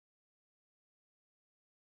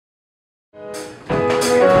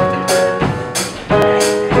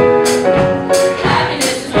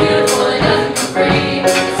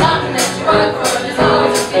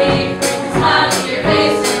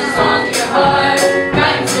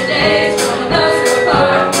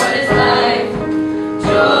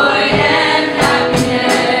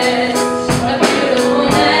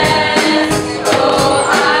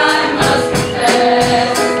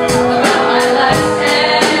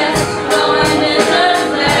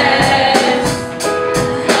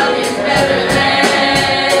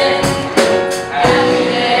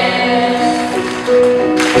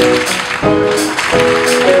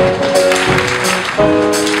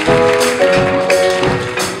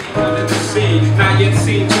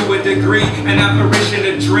degree, an apparition,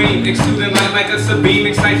 a dream, exuding light like a Sabine,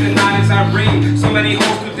 excites the night as I ring. So many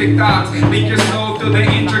holes through thick thoughts, leak your soul through the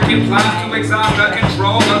intricate plots to exhaust the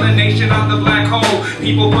control of the nation on the black hole.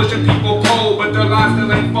 People push and people pull, but their lives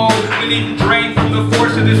still unfold. We need to drain from the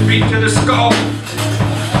force of this beat to the skull.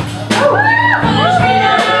 Push me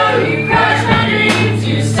down, you crushed my dreams.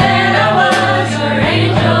 You said I was your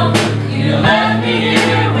angel. You left me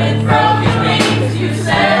here with broken wings. You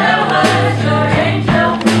said I was your angel.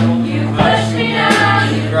 You pushed me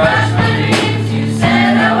down, you crushed my dreams. You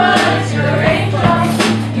said I was your angel.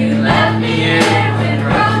 You left me here with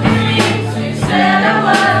broken wings. You said I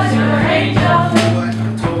was your angel. I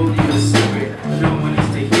told you a secret, no one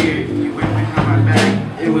needs to hear. You went behind my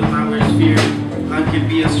back, it was my worst fear. Life can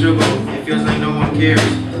be a struggle, it feels like no one cares.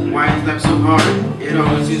 Why is life so hard? It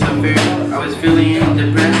always seems unfair. I was feeling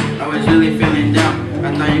depressed, I was really feeling down. I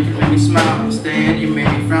thought you could make me smile, instead you made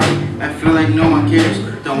me frown. I feel like no one cares,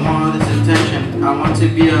 don't want all this attention. I want to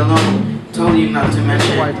be alone, told you not to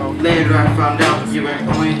mention. Later I found out you were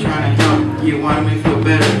only trying to help. You wanted me to feel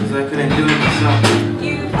better, cause I couldn't do it myself.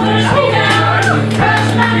 You pushed me down, you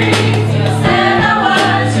crushed my dreams. You said I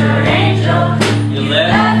was your angel. You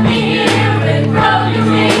left me here with broken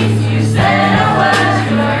wings. You said I was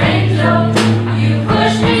your angel. You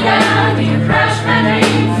pushed me down, you crushed my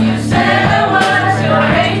dreams. You said I was your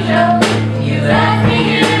angel. You left me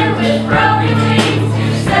here with broken wings.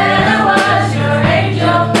 You said I was your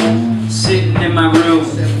angel. Sitting in my room,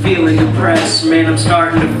 feeling depressed. Man, I'm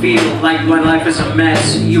starting to feel like my life is a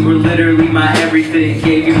mess. You were literally my everything,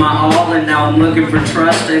 gave you my all, and now I'm looking for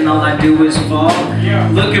trust, and all I do is fall.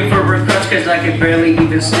 Looking for a crutch cause I can barely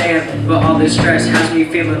even stand, but all this stress has me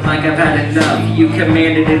feeling like I've had enough. You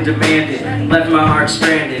commanded and demanded, left my heart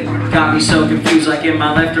stranded, got me so confused like am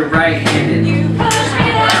I left or right-handed. You pushed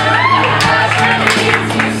me down, you crushed my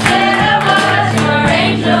dreams. You said I was your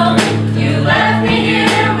angel. You left me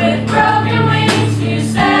here with broken wings. You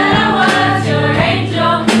said I was your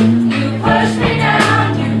angel. You pushed me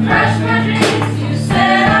down, you crushed my dreams. You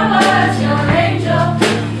said I was your angel.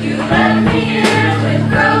 You left me here with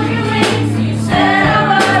broken wings. You said I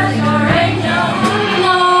was your angel.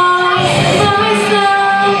 Lost by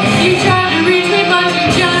myself, you tried to reach me, but you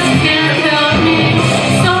just can't help me.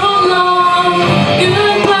 So long,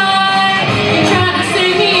 goodbye. You tried to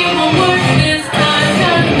save me, it won't work this time.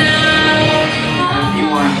 'Cause now You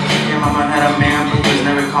won, your mama had a man, but he was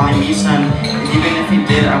never calling me son. And even if he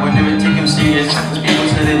did, I would never take him serious. Cause people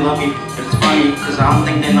say they love me, but it's funny, cause I don't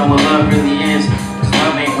think they know what love really is. Cause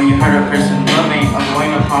love ain't when you hurt a person, love ain't I'm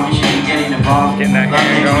going to promise you ain't getting involved. Getting that love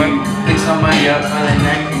hair ain't going. when you pick somebody up by the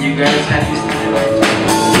neck and you guys have you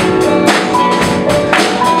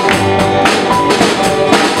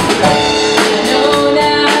know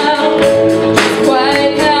now just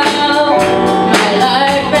quite how my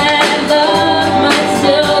life and love might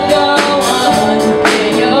still go on. In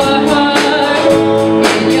your heart,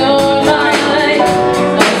 in your mind,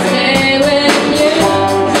 I'll stay with you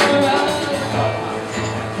forever.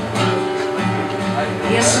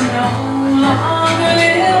 Yes, I no longer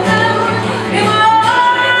live in my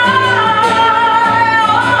life.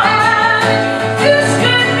 This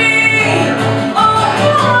could be a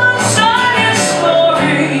one-sided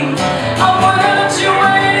story. I wanted to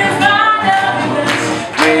wait and find out this.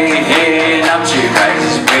 Way up she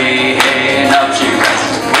rises, way up she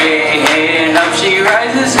rises, way up she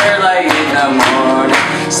rises, her light in the morning.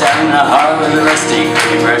 Down in the heart with a rusty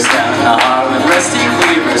cleaver, down in the heart with a rusty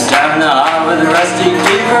cleaver, down in the heart with a rusty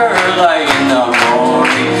cleaver, her light in the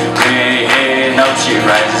morning. Way up she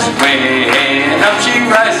rises, way up she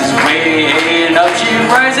rises, way up she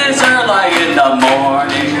rises, her light in the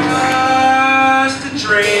morning. Just a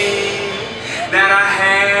dream that I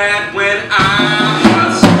had when I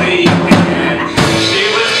was sleeping. She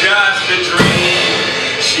was just a dream.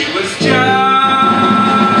 She was just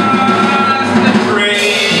a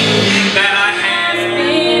dream that I had.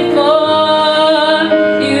 Before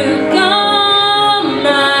you call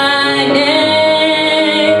my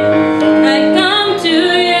name, I come to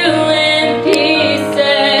you in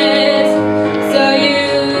pieces, so you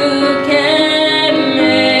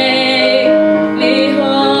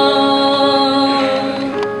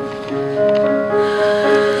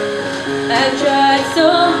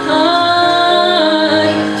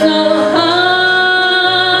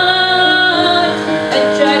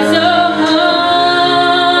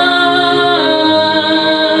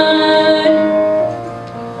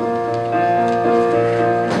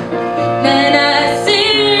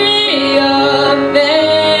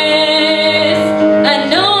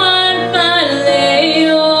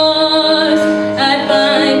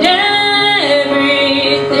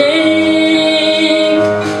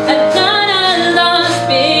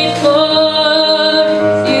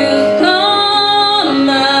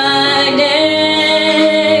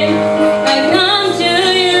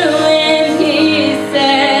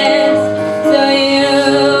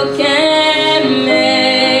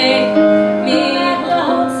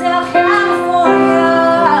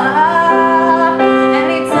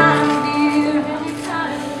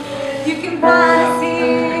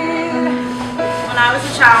I was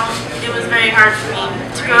a child, it was very hard for me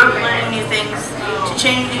to grow up learning new things, to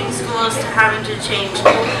changing schools, to having to change.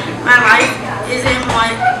 My life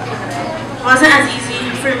wasn't as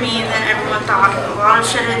easy for me than everyone thought. A lot of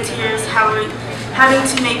shedded tears, having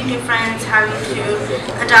to make new friends, having to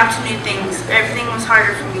adapt to new things. Everything was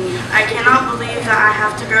harder for me. I cannot believe that I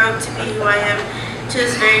have to grow up to be who I am to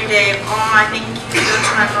this very day. All my thank yous go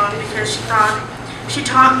to my mom because she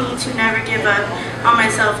taught me to never give up on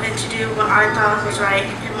myself and to do what I thought was right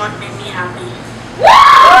and what made me happy.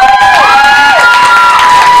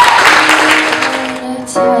 I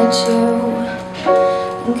touch you,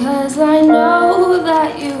 'cause I know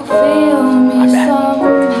that you feel me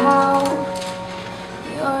somehow.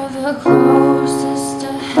 You're the closest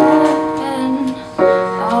to heaven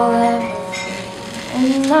I'll ever be,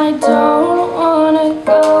 and I don't wanna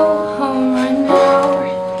go home right now.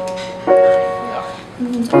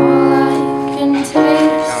 And all I can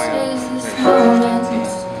taste is this moment,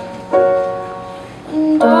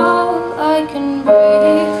 and all I can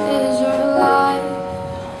breathe is your life.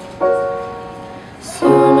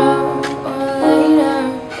 Sooner or later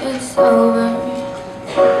it's over,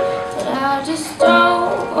 but I just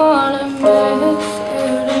don't wanna miss you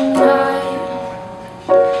tonight.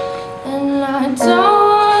 And I don't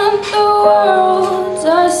want the world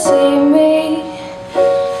to see me,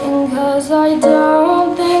 and 'cause I don't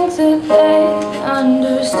think that they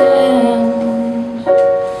understand.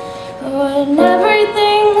 When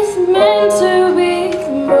everything's meant to be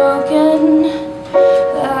broken,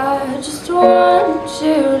 I just want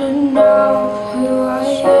you to know who I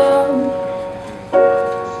am.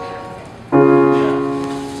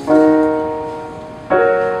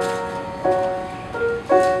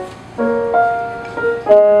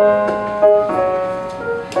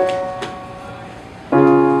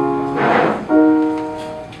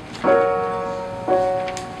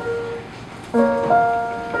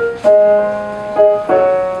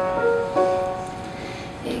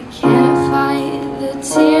 You can't fight the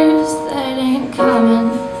tears that ain't coming,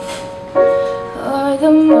 or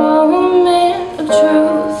the moment of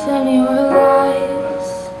truth in your lies.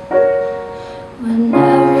 When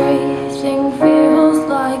everything feels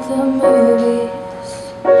like the movies,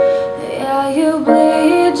 yeah, you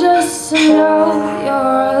bleed just to know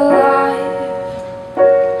you're alive.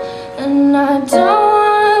 And I don't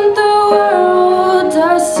want the world to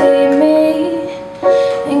see me,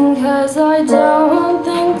 and 'cause I don't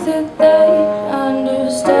think that they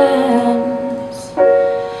understand.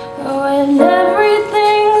 When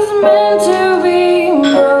everything's meant to be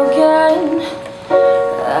broken,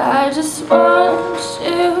 I just want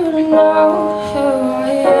you to know who I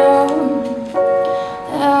am.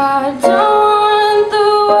 I don't want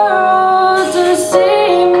the world to see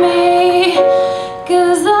me,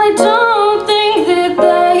 'cause I don't think that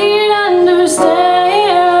they'd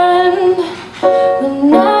understand. When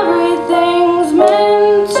everything's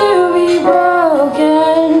meant to be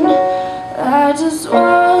broken, I just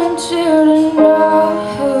want you to know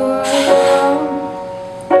who I am.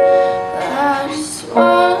 I just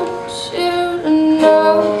want you to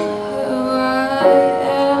know who I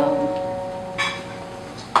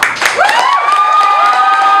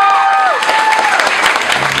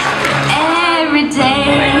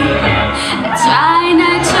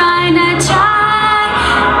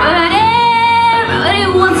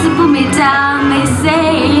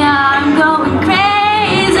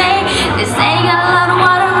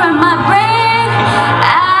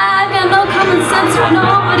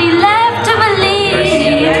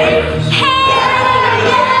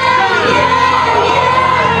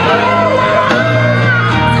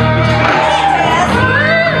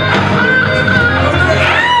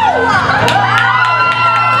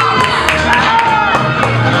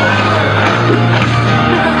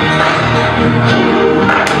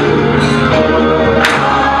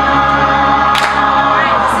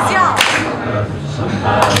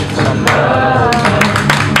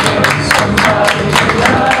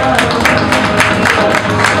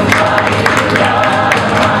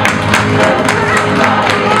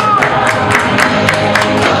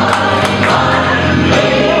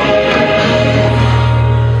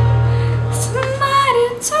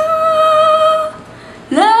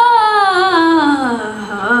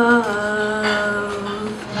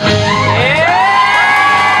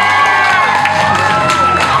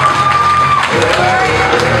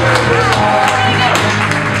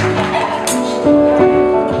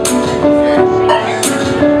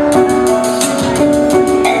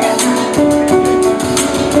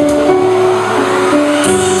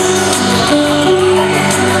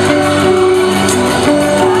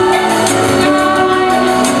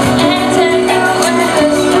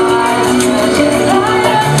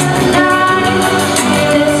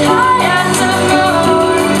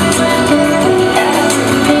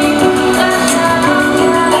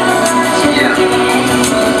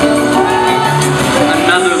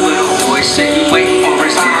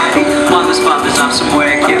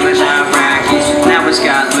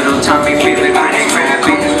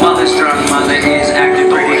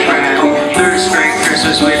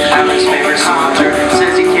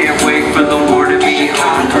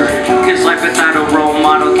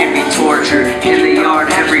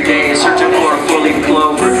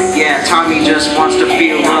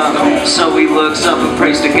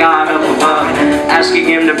to God up above, asking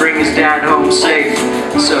him to bring his dad home safe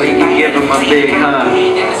so he can give him a big hug.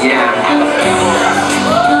 Yeah.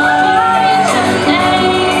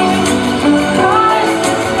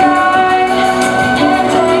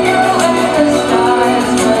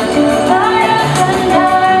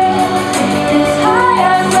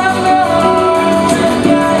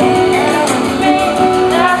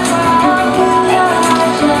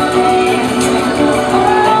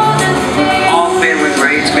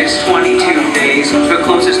 Her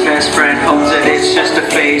closest best friend hopes that it's just a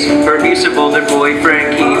phase. Her abusive older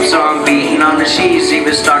boyfriend keeps on beating on her. She's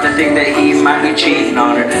even started to think that he might be cheating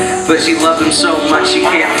on her. But she loves him so much she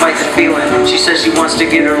can't fight the feeling. She says she wants to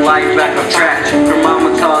get her life back on track. Her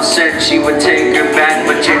mama called, said she would take her back,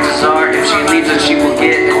 but chances are if she leaves her she will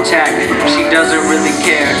get attacked. She doesn't really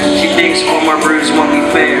care. She thinks one more bruise won't be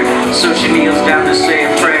fair. So she kneels down to say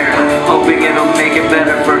a prayer, hoping it'll make it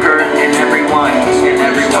better for her and everyone and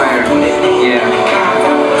everywhere. Yeah.